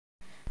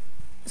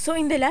So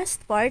in the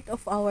last part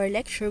of our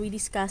lecture, we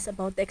discussed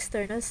about the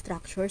external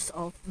structures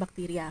of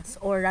bacteria,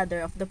 or rather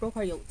of the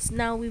prokaryotes.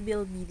 Now we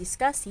will be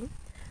discussing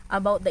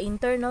about the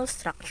internal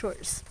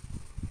structures.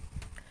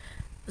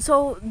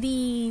 So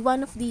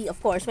of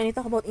course, when you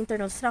talk about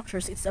internal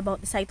structures, it's about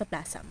the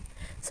cytoplasm.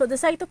 So the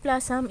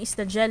cytoplasm is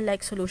the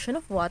gel-like solution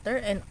of water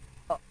and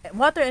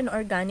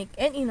organic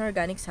and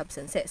inorganic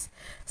substances.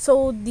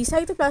 So the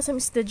cytoplasm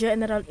is the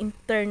general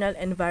internal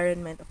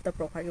environment of the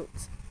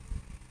prokaryotes.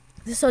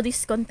 So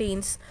this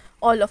contains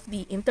all of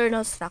the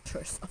internal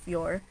structures of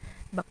your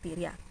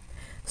bacteria.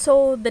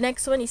 So the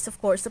next one is, of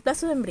course, the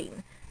plasma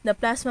membrane. The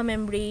plasma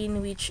membrane,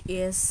 which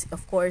is,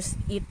 of course,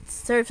 it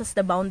serves as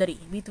the boundary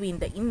between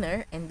the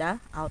inner and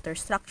the outer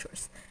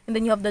structures. And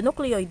then you have the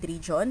nucleoid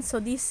region. So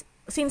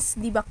since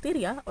the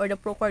bacteria or the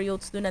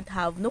prokaryotes do not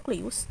have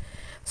nucleus,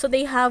 so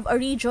they have a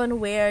region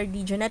where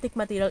the genetic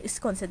material is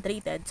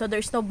concentrated. So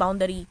there's no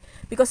boundary,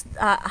 because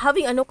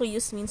having a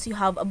nucleus means you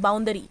have a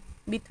boundary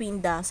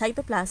between the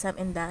cytoplasm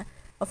and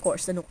of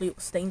course, the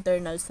nucleus, the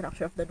internal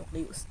structure of the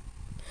nucleus.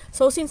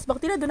 So since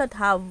bacteria do not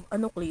have a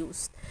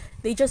nucleus,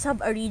 they just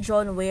have a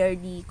region where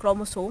the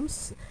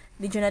chromosomes,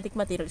 the genetic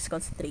material is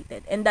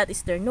concentrated, and that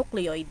is their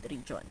nucleoid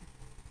region.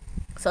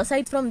 So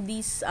aside from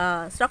these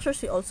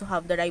structures, we also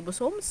have the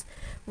ribosomes,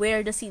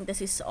 where the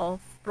synthesis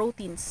of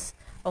proteins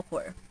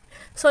occur.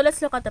 So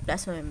let's look at the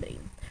plasma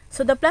membrane.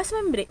 So the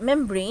plasma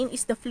membrane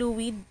is a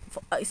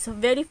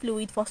very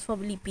fluid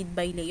phospholipid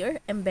bilayer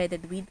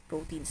embedded with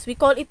proteins. We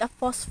call it a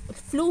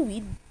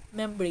fluid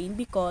membrane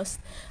because,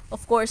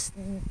 of course,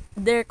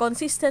 their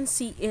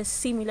consistency is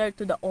similar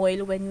to the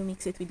oil when you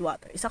mix it with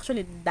water. It's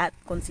actually that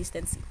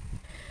consistency.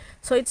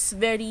 So it's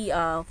very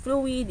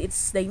fluid,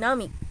 it's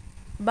dynamic,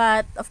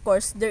 but of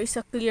course, there is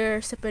a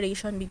clear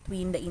separation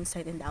between the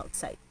inside and the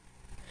outside.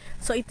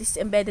 So it is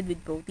embedded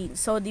with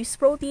proteins. So these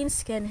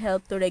proteins can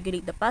help to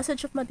regulate the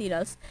passage of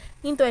materials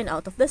into and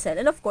out of the cell.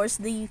 And of course,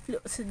 the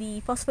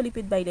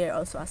phospholipid bilayer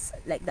also has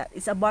like that.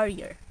 It's a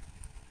barrier.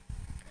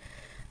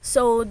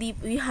 So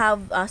we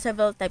have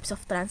several types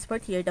of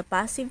transport here: the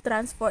passive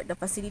transport, the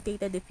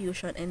facilitated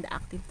diffusion, and the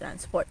active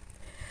transport.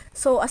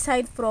 So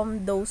aside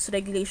from those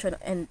regulation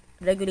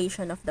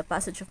of the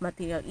passage of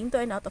material into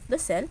and out of the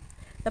cell,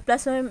 the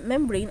plasma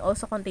membrane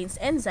also contains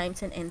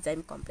enzymes and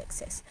enzyme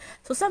complexes.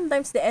 So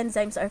sometimes the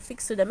enzymes are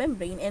fixed to the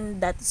membrane,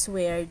 and that's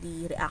where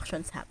the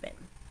reactions happen.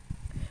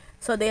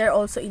 So they are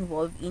also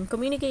involved in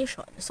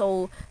communication.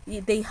 So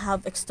they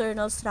have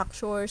external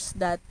structures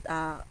that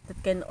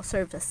can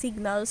serve as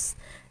signals.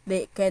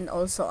 They can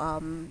also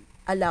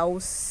allow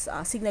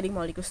signaling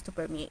molecules to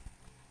permeate.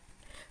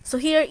 So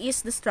here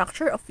is the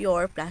structure of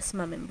your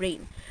plasma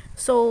membrane.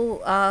 So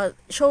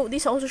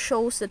this also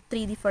shows the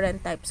three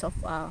different types of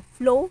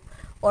flow,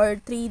 or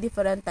three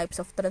different types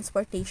of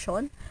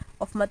transportation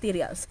of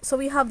materials. So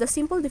we have the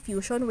simple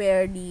diffusion,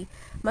 where the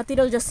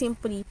material just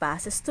simply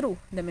passes through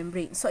the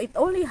membrane. So it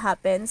only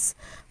happens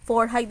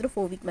for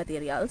hydrophobic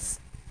materials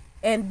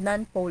and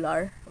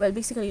non-polar. Well,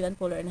 basically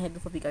non-polar and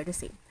hydrophobic are the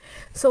same.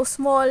 So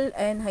small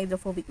and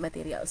hydrophobic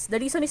materials. The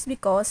reason is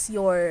because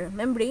your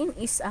membrane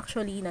is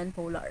actually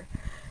non-polar.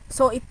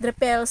 So it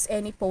repels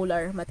any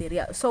polar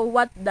material. So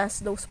what does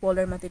those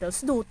polar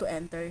materials do to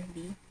enter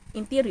the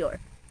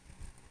interior?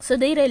 So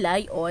they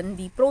rely on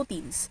the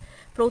protein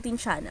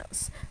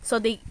channels. So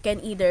they can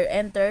either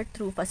enter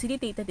through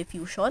facilitated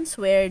diffusions,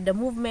 where the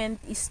movement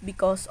is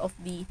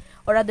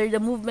the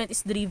movement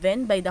is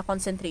driven by the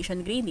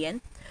concentration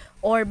gradient,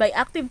 or by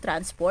active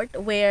transport,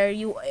 where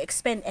you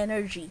expend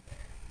energy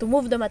to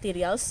move the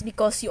materials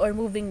because you are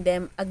moving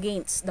them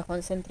against the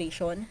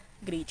concentration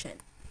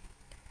gradient.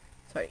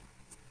 Sorry.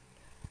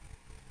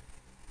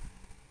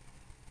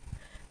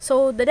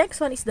 So the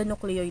next one is the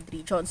nucleoid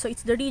region. So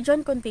it's the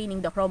region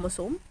containing the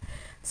chromosome.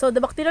 So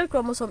the bacterial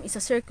chromosome is a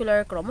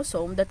circular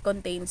chromosome that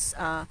contains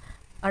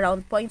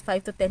around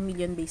 0.5 to 10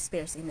 million base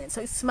pairs in it.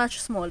 So it's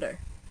much smaller,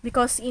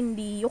 because in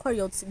the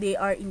eukaryotes, they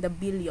are in the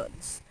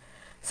billions.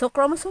 So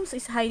chromosomes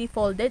is highly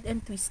folded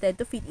and twisted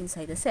to fit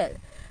inside the cell.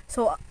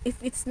 So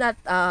if it's not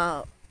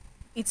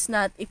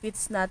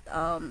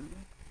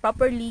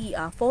properly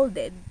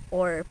folded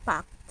or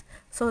packed,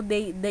 so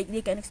they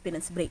can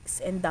experience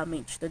breaks and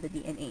damage to the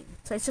DNA.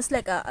 So it's just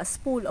like a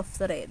spool of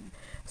thread.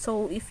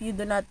 So if you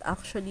do not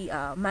actually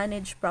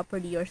manage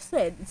properly your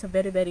thread, it's a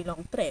very, very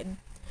long thread.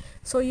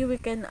 So you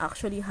can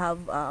actually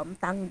have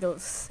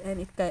tangles,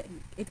 and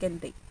it can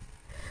break.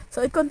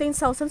 So it contains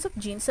thousands of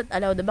genes that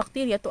allow the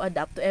bacteria to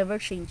adapt to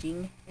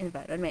ever-changing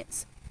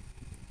environments.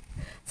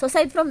 So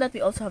aside from that,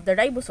 we also have the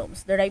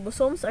ribosomes. The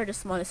ribosomes are the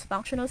smallest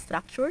functional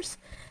structures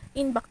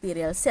in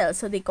bacterial cells.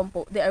 So they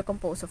are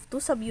composed of two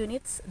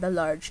subunits, the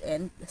large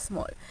and the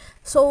small.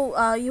 So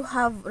you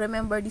have,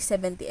 remember, the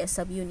 70S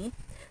subunit.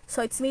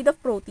 So it's made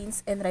of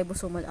proteins and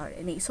ribosomal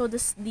RNA. So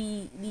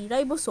the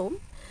ribosome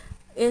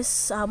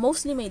is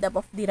mostly made up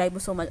of the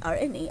ribosomal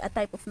RNA, a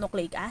type of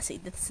nucleic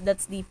acid.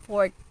 That's the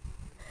fourth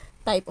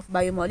type of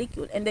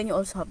biomolecule, and then you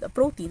also have the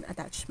protein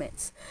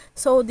attachments.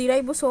 So the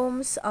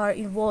ribosomes are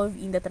involved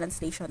in the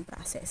translation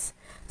process.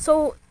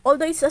 So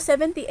although it's a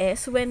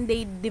 70S, when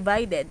they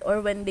divided or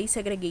when they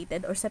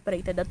segregated or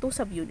separated the two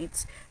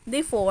subunits,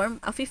 they form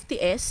a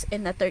 50S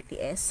and a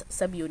 30S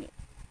subunit.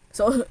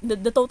 So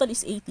the total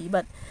is 80,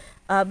 but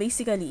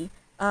basically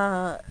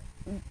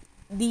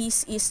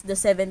this is the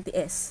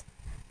 70S.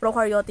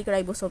 Prokaryotic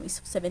ribosome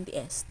is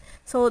 70S.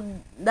 So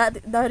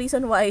that the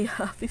reason why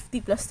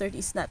 50 plus 30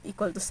 is not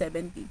equal to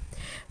 70.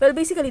 Well,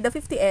 basically the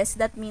 50S,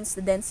 that means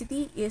the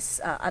density is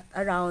at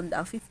around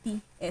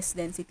 50S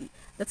density.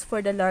 That's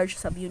for the large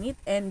subunit,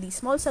 and the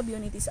small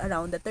subunit is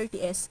around the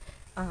 30S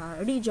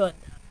region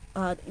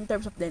in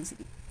terms of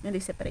density, and they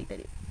separated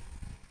it.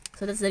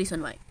 So that's the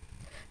reason why.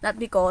 Not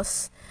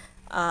because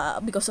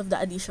of the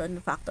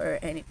addition factor or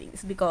anything.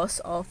 It's because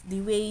of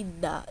the way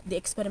the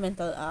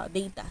experimental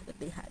data that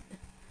they had.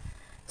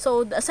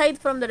 So aside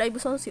from the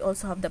ribosomes, you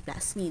also have the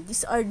plasmid.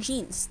 These are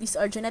genes. These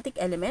are genetic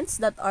elements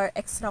that are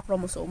extra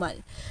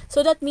chromosomal.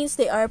 So that means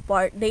they are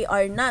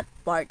not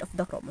part of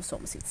the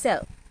chromosomes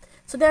itself.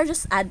 So they are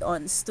just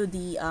add-ons to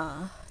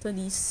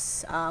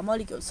these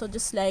molecules. So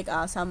just like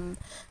some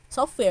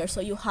software.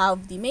 So you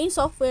have the main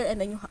software, and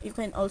then you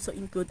can also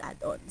include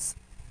add-ons.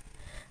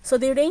 So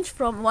they range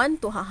from 1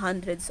 to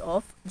hundreds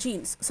of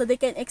genes. So they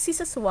can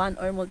exist as one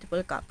or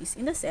multiple copies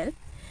in the cell,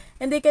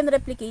 and they can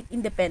replicate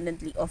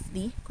independently of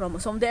the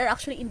chromosome. They are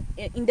actually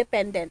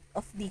independent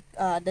of the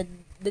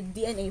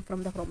DNA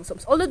from the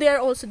chromosomes. Although they are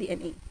also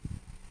DNA.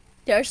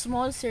 They are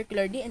small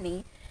circular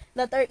DNA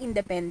that are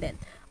independent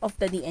of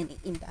the DNA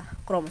in the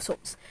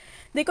chromosomes.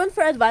 They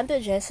confer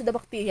advantages to the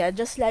bacteria,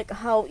 just like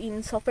how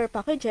in software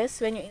packages,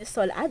 when you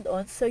install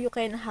add-ons, so you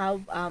can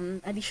have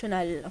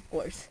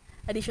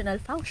additional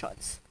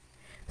functions.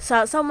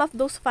 So some of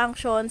those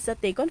functions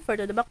that they confer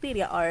to the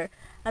bacteria are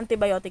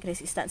antibiotic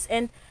resistance.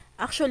 And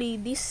actually,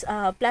 these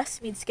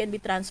plasmids can be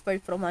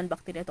transferred from one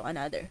bacteria to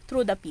another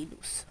through the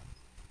pilus.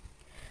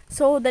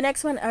 So the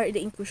next one are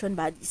the inclusion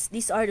bodies.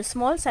 These are the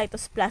small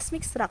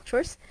cytoplasmic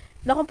structures,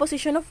 the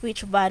composition of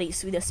which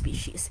varies with the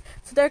species.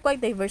 So they're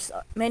quite diverse,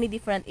 many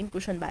different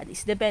inclusion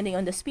bodies depending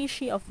on the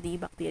species of the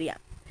bacteria.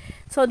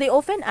 So they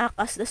often act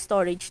as the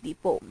storage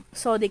depot.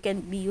 So they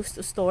can be used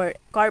to store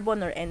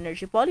carbon or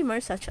energy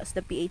polymers such as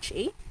the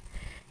PHA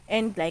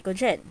and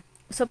glycogen.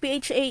 So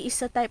PHA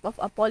is a type of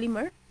a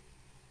polymer,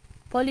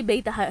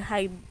 polybeta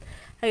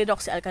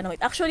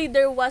hydroxyalkanoate. Actually,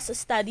 there was a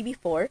study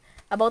before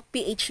about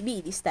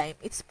PHB this time.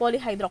 It's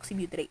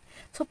polyhydroxybutyrate.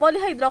 So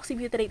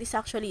polyhydroxybutyrate is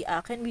actually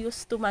can be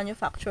used to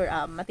manufacture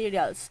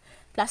materials,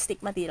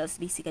 plastic materials.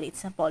 Basically,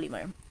 it's a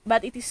polymer,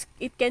 but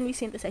it can be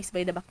synthesized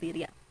by the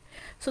bacteria.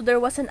 So there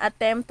was an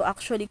attempt to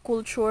actually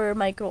culture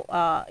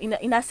in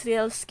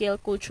industrial scale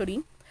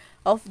culturing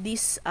of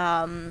this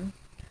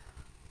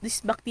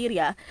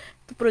bacteria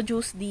to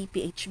produce the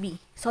PHB,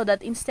 so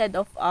that instead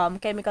of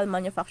chemical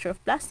manufacture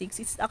of plastics,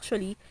 it's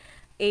actually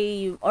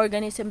a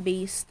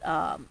microorganism-based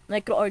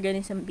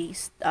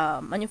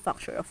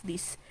manufacture of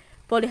this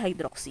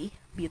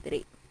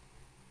polyhydroxybutyrate.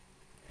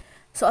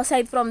 So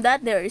aside from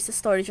that, there is a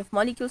storage of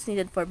molecules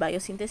needed for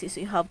biosynthesis.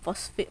 You have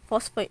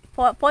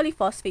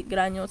polyphosphate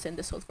granules and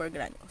the sulfur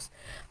granules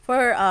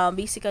for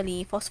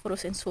basically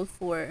phosphorus and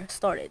sulfur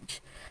storage.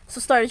 So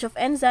storage of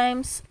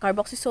enzymes,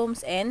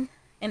 carboxysomes, and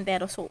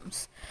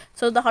enterosomes.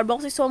 So the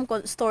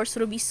carboxysome stores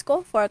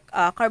rubisco for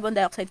carbon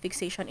dioxide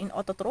fixation in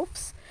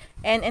autotrophs,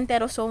 and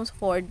enterosomes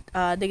for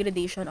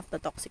degradation of the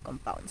toxic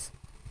compounds.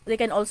 They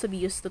can also be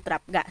used to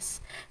trap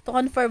gas, to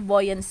confer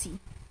buoyancy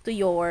to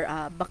your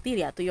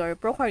bacteria, to your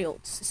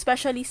prokaryotes,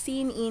 especially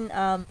seen in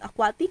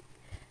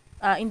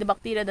in the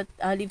bacteria that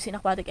lives in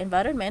aquatic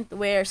environment,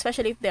 where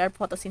especially if they are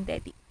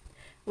photosynthetic,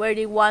 where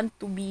they want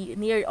to be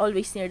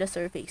always near the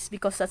surface,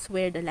 because that's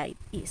where the light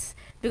is.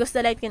 Because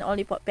the light can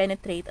only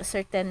penetrate a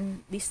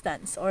certain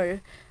distance or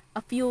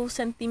a few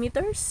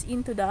centimeters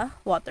into the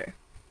water.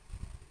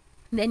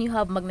 Then you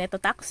have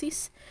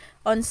magnetotaxis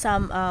on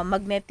some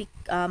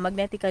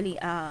magnetically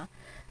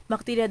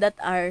bacteria that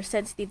are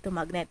sensitive to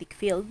magnetic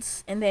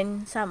fields, and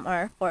then some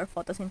are for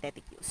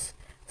photosynthetic use,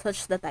 such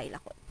as the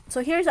thylakoid.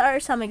 So here are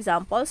some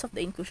examples of the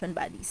inclusion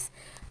bodies.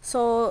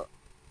 So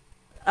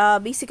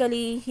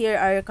basically, here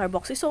are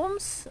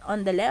carboxysomes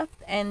on the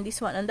left, and this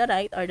one on the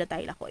right are the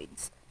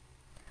thylakoids.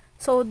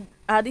 So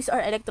these are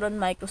electron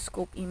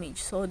microscope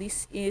image. So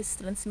this is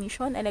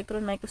transmission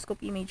electron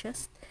microscope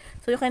images.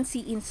 So you can see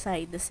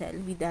inside the cell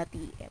with the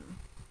TEM.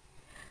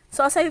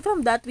 So aside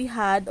from that, we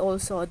had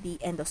also the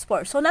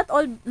endospores. So not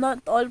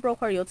all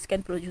prokaryotes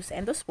can produce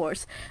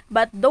endospores,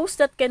 but those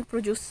that can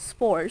produce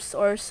spores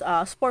or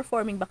spore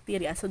forming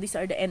bacteria. So these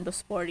are the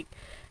endosporic.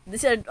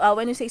 These are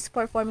when you say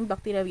spore forming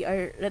bacteria, we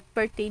are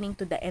pertaining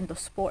to the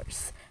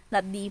endospores,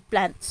 not the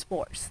plant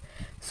spores.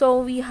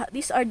 So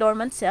these are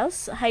dormant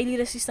cells, highly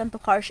resistant to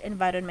harsh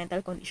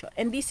environmental conditions,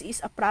 and this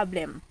is a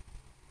problem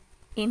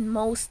in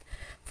most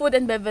food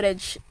and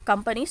beverage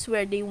companies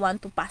where they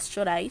want to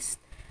pasteurize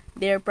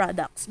their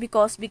products,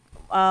 because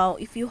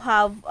if you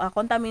have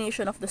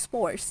contamination of the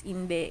spores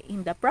in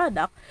the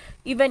product,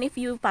 even if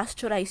you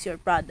pasteurize your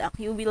product,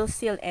 you will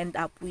still end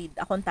up with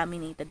a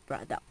contaminated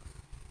product.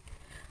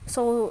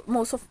 So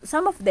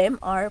some of them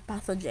are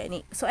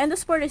pathogenic. So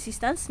endospore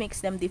resistance makes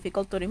them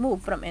difficult to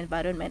remove from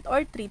environment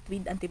or treat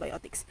with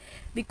antibiotics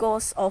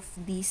because of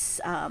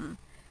these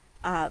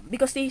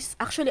because these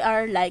actually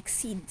are like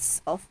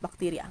seeds of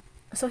bacteria.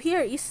 So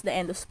here is the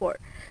endospore.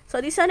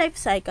 So this is a life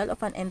cycle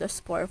of an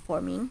endospore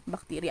forming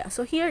bacteria.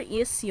 So here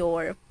is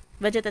your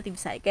vegetative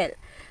cycle.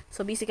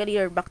 So basically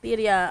your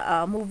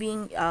bacteria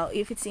moving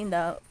if it's in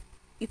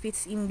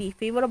the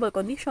favorable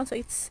condition, so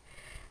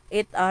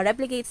it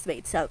replicates by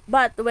itself.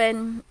 But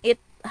when it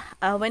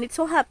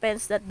so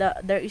happens that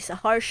there is a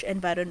harsh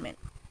environment,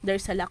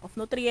 there's a lack of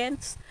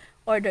nutrients,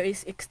 or there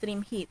is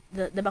extreme heat,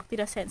 the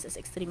bacteria senses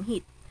extreme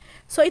heat.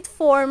 So it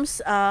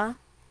forms a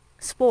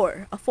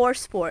spore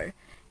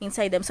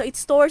inside them. So it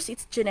stores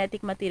its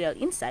genetic material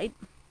inside,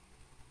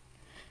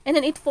 and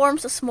then it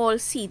forms a small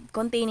seed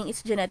containing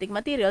its genetic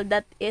material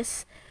that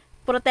is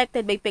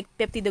protected by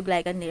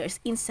peptidoglycan layers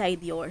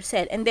inside your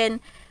cell. And then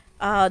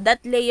that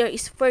layer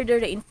is further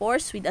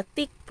reinforced with a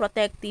thick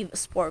protective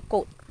spore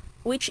coat,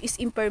 which is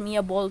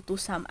impermeable to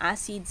some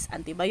acids,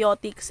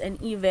 antibiotics,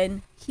 and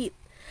even heat.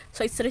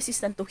 So it's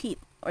resistant to heat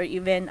or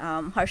even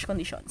harsh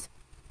conditions.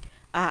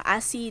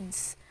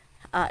 Acids,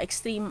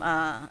 extreme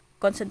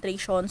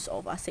concentrations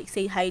of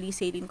say highly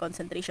saline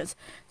concentrations.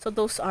 So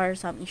those are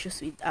some issues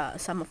with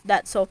some of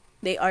that. So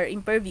they are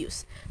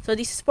impervious. So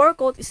this spore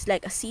coat is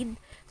like a seed.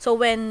 So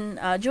when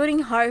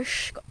during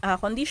harsh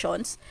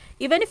conditions,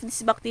 even if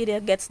this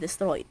bacteria gets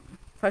destroyed,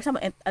 for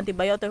example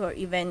antibiotic or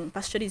even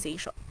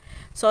pasteurization,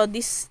 so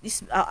this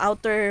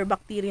outer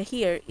bacteria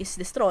here is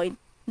destroyed,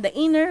 the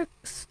inner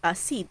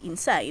seed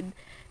inside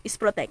is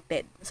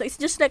protected. So it's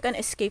just like an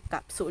escape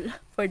capsule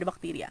for the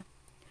bacteria.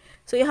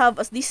 So you have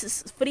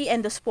this free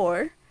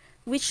endospore,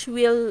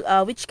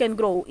 which can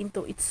grow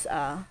into its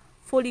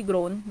fully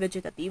grown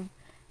vegetative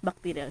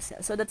bacterial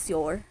cell. So that's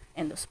your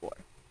endospore.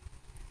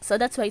 So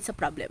that's why it's a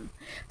problem.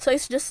 So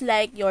it's just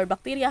like your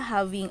bacteria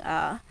having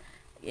an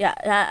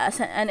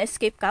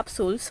escape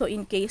capsule. So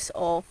in case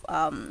of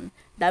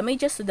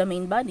damages to the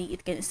main body,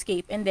 it can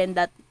escape, and then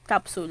that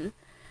capsule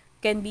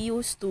can be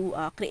used to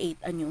create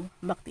a new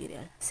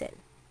bacterial cell.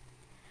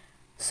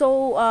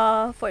 So,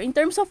 in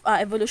terms of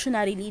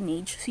evolutionary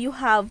lineage, so you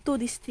have two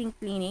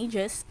distinct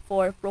lineages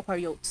for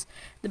prokaryotes,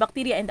 the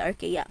bacteria and the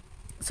archaea.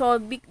 So,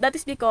 that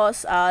is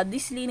because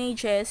these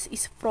lineages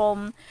is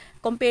from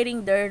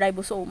comparing their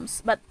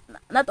ribosomes. But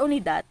not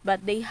only that,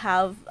 but they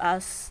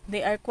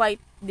are quite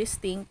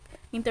distinct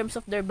in terms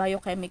of their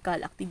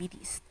biochemical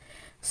activities.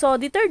 So,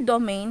 the third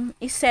domain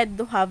is said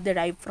to have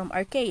derived from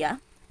archaea,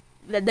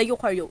 the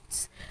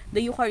eukaryotes.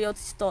 The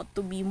eukaryotes is thought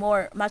to be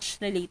much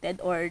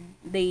related, or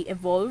they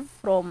evolve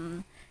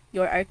from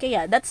your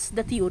archaea. That's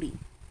the theory.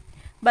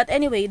 But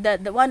anyway,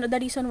 the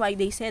reason why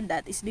they said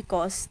that is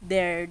because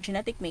their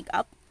genetic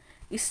makeup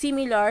is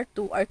similar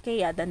to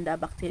archaea than the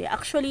bacteria.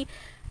 Actually,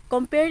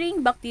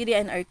 comparing bacteria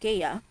and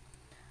archaea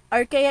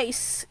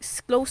is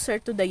closer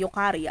to the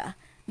eukarya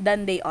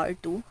than they are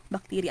to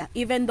bacteria,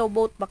 even though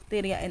both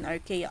bacteria and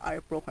archaea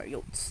are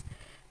prokaryotes.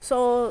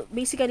 So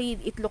basically,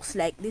 it looks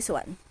like this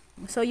one.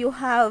 So you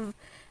have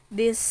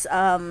this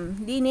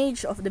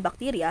lineage of the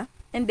bacteria,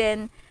 and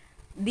then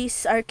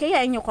these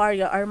archaea and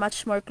eukarya are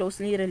much more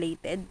closely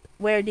related,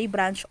 where they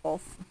branch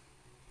off.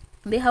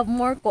 They have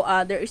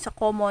there is a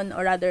common,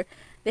 or rather,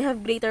 they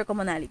have greater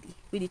commonality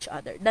with each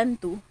other than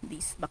to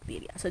these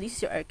bacteria. So this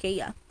is your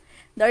archaea.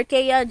 The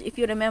archaea, if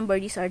you remember,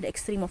 these are the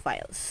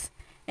extremophiles,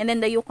 and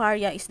then the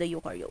eukarya is the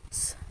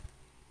eukaryotes.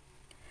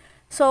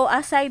 So,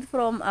 aside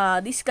from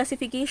this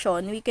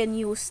classification, we can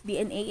use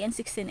DNA and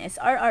 16S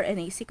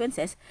rRNA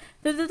sequences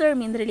to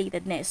determine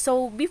relatedness.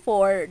 So,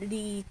 before,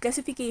 the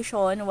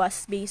classification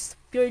was based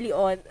purely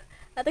on,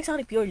 not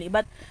exactly purely,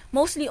 but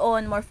mostly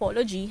on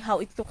morphology, how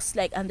it looks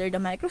like under the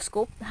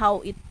microscope,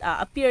 how it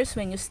appears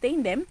when you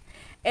stain them,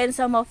 and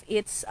some of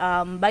its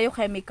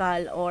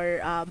biochemical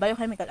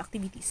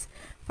activities.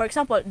 For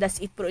example, does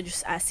it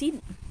produce acid?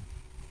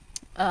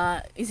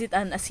 Is it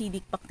an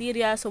acidic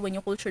bacteria? So when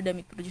you culture them,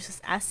 it produces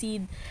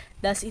acid.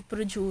 Does it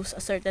produce a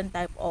certain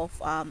type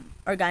of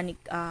organic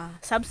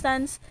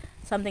substance?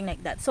 Something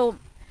like that. So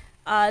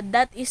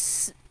that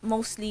is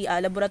mostly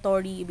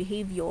laboratory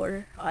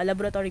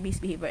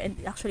laboratory-based behavior, and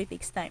it actually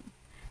takes time.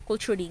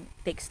 Culturing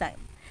takes time.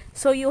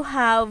 So you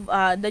have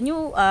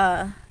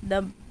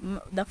the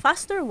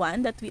faster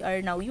one that we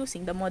are now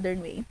using, the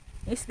modern way,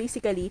 is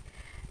basically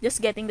just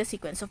getting the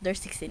sequence of their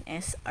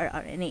 16S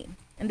rRNA.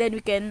 And then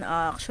we can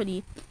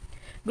actually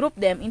group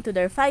them into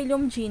their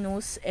phylum,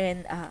 genus,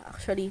 and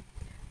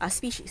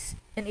species,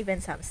 and even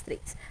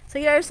substrates. So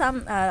here are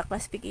some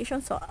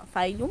classifications. So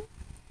phylum.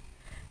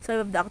 So we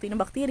have the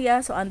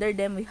actinobacteria. So under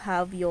them we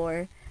have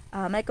your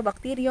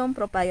Mycobacterium,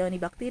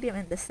 Propionibacterium,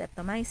 and the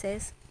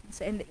Streptomyces.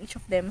 So and each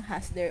of them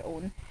has their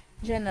own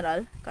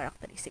general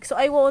characteristics. So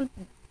I won't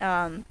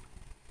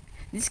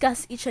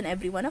discuss each and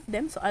every one of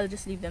them. So I'll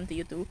just leave them to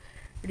you to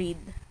read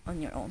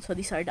on your own. So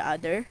these are the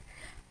other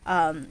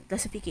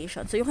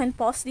classification. So you can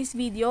pause this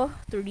video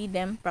to read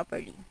them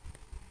properly.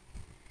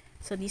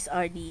 So these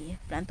are the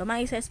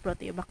plantomyces,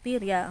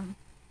 proteobacteria,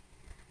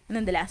 and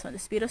then the last one, the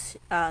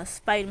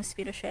Spirum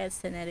spirochetes,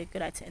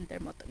 Tenericurates, and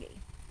Dermatogae.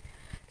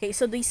 Okay,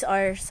 so these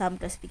are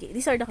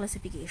the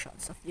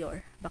classifications of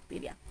your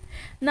bacteria.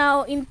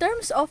 Now, in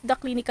terms of the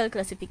clinical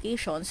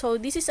classification, so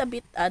this is a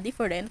bit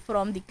different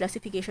from the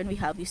classification we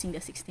have using the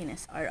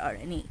 16S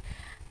rRNA,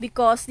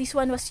 because this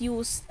one was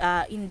used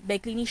by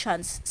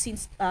clinicians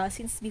since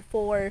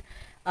before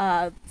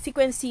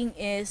sequencing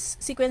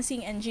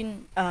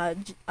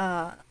and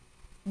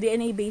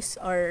DNA based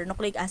or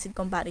nucleic acid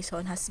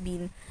comparison has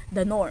been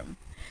the norm.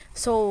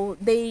 So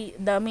the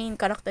main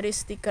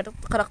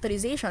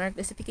characterization or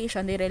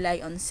classification, they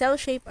rely on cell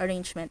shape,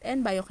 arrangement,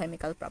 and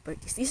biochemical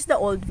properties. This is the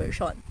old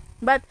version,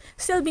 but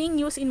still being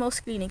used in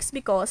most clinics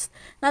because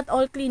not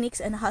all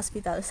clinics and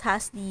hospitals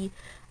has the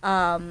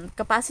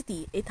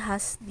capacity. It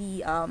has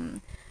the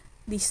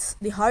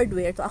the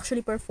hardware to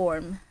actually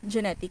perform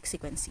genetic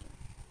sequencing,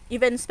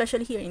 even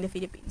especially here in the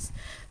Philippines.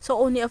 So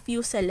only a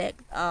few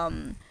select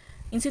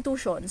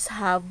institutions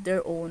have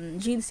their own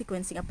gene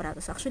sequencing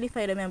apparatus. Actually, if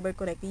I remember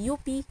correctly,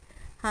 UP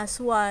has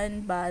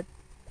one, but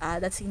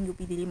that's in UP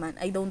Diliman.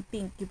 I don't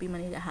think UP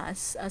Manila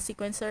has a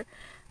sequencer,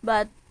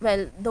 but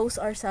well, those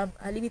are some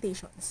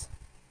limitations.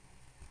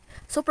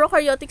 So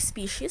prokaryotic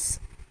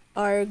species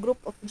are a group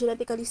of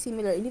genetically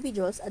similar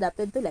individuals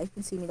adapted to life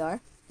in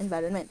similar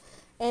environment,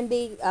 and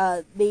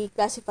they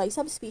classify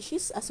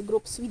subspecies as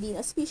groups within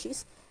a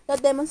species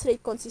that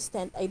demonstrate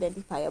consistent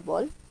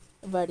identifiable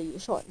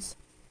variations.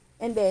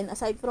 And then,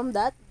 aside from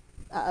that,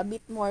 a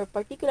bit more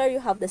particular,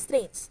 you have the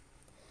strains.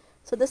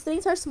 So, the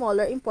strains are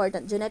smaller,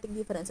 important genetic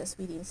differences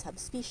within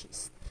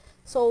subspecies.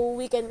 So,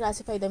 we can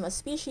classify them as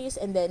species,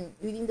 and then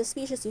within the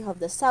species, you have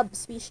the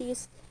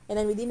subspecies, and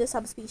then within the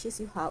subspecies,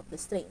 you have the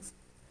strains.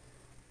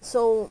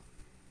 So,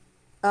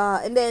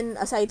 and then,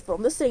 aside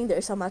from the strain, there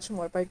is a much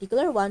more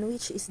particular one,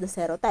 which is the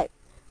serotype.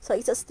 So,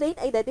 it's a strain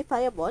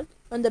identifiable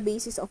on the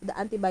basis of the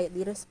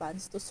antibody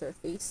response to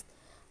surface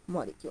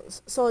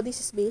molecules. So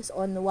this is based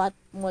on what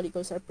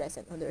molecules are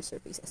present on their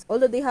surfaces.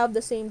 Although they have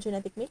the same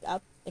genetic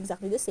makeup,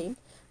 exactly the same,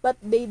 but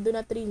they do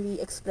not really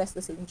express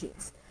the same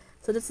genes.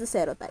 So that's the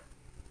serotype.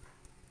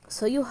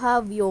 So you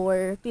have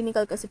your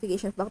clinical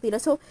classification of bacteria.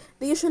 So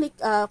they usually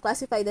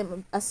classify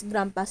them as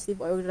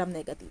gram-positive or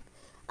gram-negative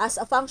as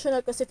a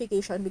functional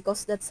classification,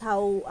 because that's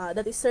how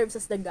that it serves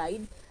as the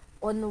guide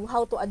on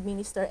how to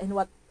administer and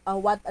what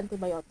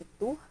antibiotic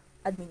to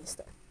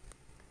administer.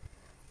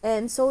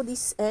 And so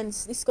this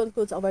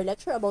concludes our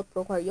lecture about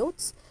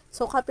prokaryotes.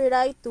 So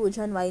copyright to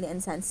John Wiley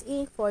and Sons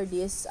Inc. for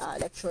these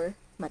lecture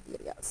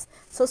materials.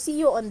 So see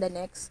you on the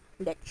next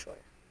lecture.